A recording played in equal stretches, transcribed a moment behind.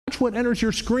what enters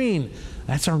your screen.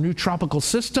 That's our new tropical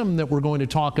system that we're going to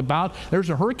talk about. There's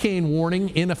a hurricane warning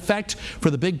in effect for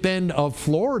the Big Bend of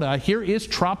Florida. Here is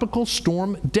Tropical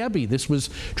Storm Debby. This was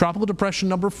Tropical Depression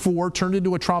number 4, turned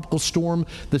into a tropical storm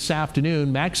this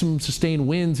afternoon. Maximum sustained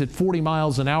winds at 40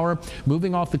 miles an hour.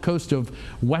 Moving off the coast of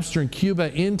western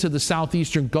Cuba into the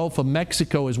southeastern Gulf of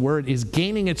Mexico is where it is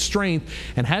gaining its strength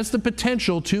and has the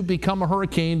potential to become a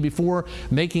hurricane before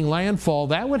making landfall.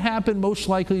 That would happen most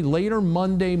likely later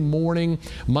Monday morning,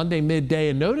 Monday midday.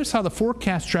 And notice how the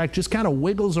forecast track just kind of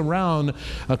wiggles around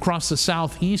across the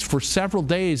southeast for several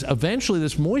days. Eventually,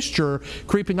 this moisture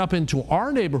creeping up into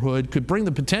our neighborhood could bring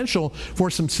the potential for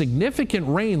some significant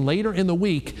rain later in the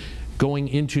week going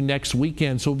into next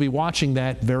weekend. So we'll be watching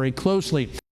that very closely.